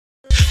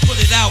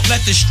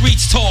Let the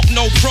streets talk,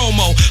 no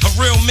promo.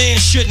 A real man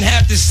shouldn't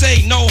have to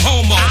say no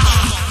homo.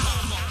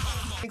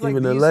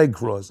 Even the leg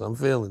cross, I'm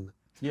feeling it.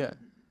 Yeah.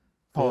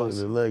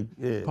 Pause. The leg,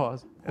 yeah.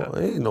 Pause. Yeah. Well,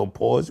 ain't no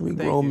pause. We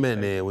grown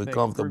men here. We're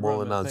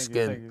comfortable in our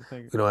skin.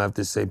 We don't have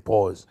to say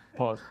pause.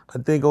 Pause. I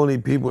think only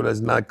people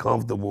that's not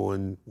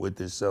comfortable with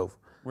themselves.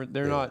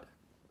 They're not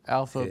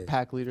alpha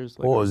pack leaders.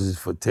 Like pause is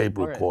for tape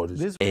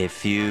recorders. A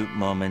few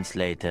moments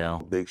later.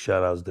 Big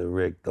shout outs to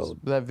Rick though.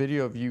 That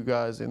video of you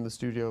guys in the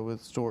studio with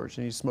Storch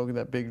and he's smoking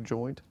that big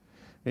joint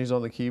and he's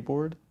on the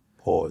keyboard.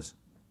 Pause.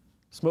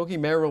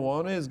 Smoking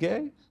marijuana is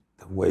gay?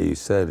 The way you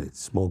said it,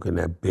 smoking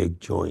that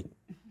big joint.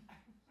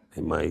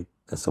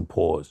 That's a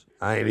pause.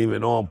 I ain't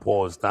even on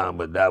pause time,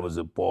 but that was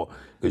a pause.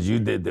 Because you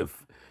did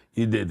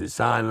the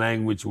sign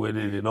language with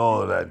it and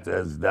all of that.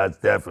 That's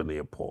definitely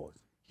a pause.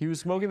 He was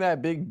smoking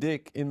that big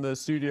dick in the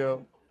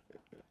studio.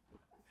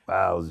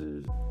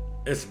 Wowzers.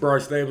 It's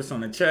Bryce Davis on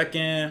the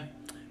check-in,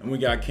 and we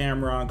got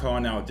Cameron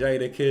calling out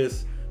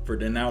Jadakiss for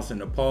denouncing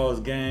the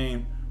pause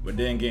game, but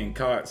then getting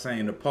caught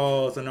saying the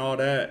pause and all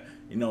that.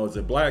 You know, is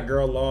a black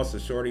girl lost, a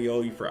shorty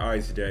owe you for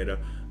ice, Jada?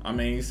 I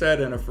mean, he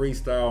said in a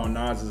freestyle on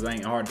Nas's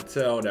Ain't Hard to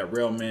Tell that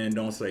real men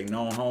don't say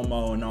no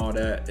homo and all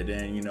that, and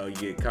then, you know, you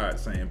get caught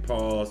saying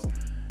pause.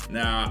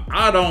 Now,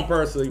 I don't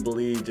personally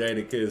believe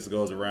Jadakiss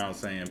goes around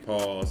saying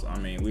pause. I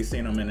mean, we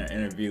seen him in an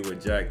interview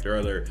with Jack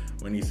Thriller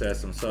when he said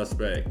some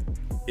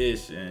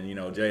suspect-ish, and, you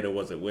know, Jada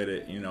wasn't with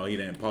it. You know, he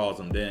didn't pause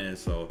him then,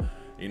 so,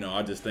 you know,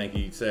 I just think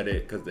he said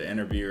it because the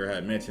interviewer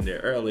had mentioned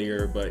it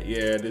earlier. But,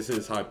 yeah, this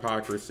is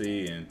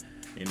hypocrisy, and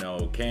you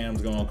know,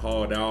 Cam's gonna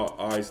call it out.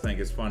 I always think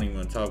it's funny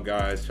when tough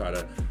guys try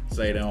to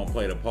say they don't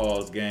play the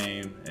pause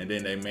game, and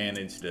then they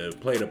manage to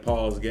play the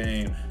pause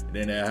game, and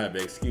then they have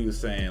an excuse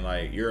saying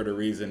like, you're the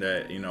reason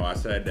that, you know, I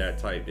said that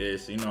type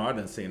ish. You know, I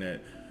done seen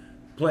it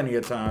plenty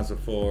of times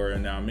before.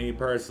 And now me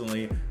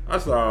personally, I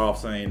started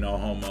off saying no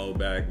homo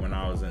back when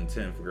I was in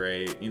 10th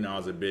grade. You know, I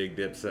was a big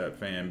Dipset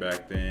fan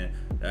back then.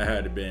 That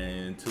had to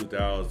been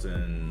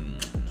 2000,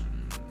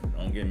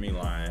 don't get me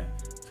lying,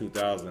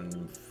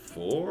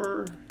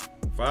 2004?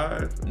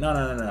 5?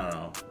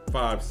 No.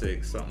 5,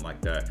 6, something like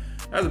that.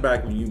 That was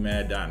back when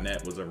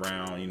UMad.net was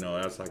around. You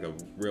know, that's like a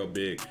real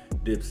big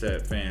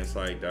Dipset fan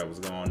site that was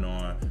going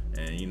on.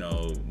 And, you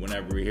know,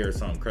 whenever we hear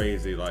something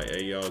crazy like,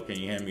 hey, yo, can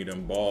you hand me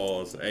them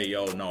balls? Hey,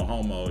 yo, no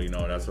homo. You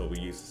know, that's what we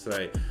used to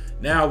say.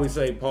 Now we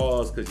say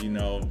pause because, you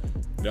know,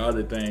 the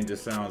other thing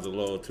just sounds a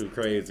little too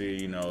crazy.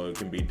 You know, it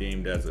can be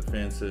deemed as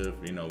offensive.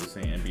 You know, we've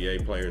seen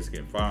NBA players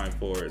get fined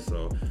for it.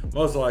 So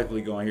most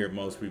likely going to hear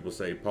most people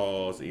say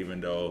pause, even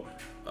though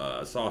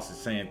Saucy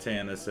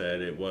Santana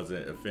said it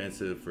wasn't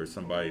offensive for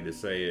somebody to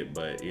say it.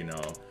 But, you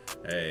know,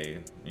 hey,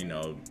 you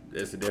know,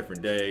 it's a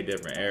different day,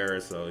 different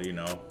era. So, you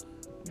know,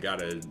 got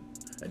to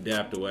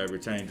adapt to whatever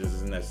changes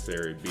is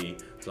necessary to be.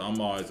 So I'm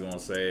always going to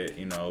say it,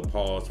 you know,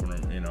 pause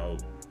from, you know,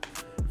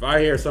 if I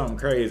hear something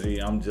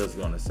crazy, I'm just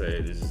gonna say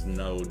it. There's just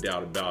no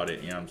doubt about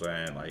it. You know what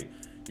I'm saying? Like,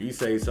 you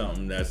say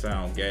something that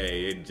sounds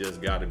gay, it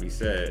just got to be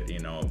said. You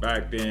know,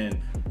 back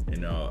then, you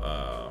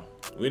know,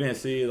 we didn't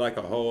see like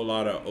a whole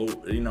lot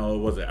of, you know, it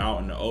wasn't out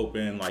in the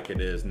open like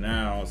it is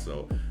now.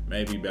 So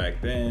maybe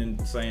back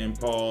then saying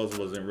pause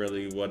wasn't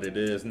really what it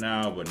is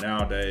now. But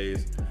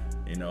nowadays,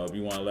 you know, if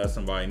you want to let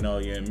somebody know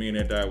you didn't mean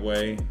it that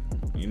way,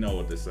 you know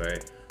what to say.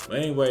 But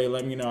anyway,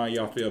 let me know how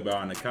y'all feel about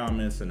it in the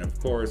comments. And of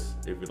course,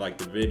 if you like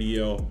the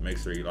video, make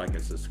sure you like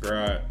and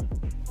subscribe.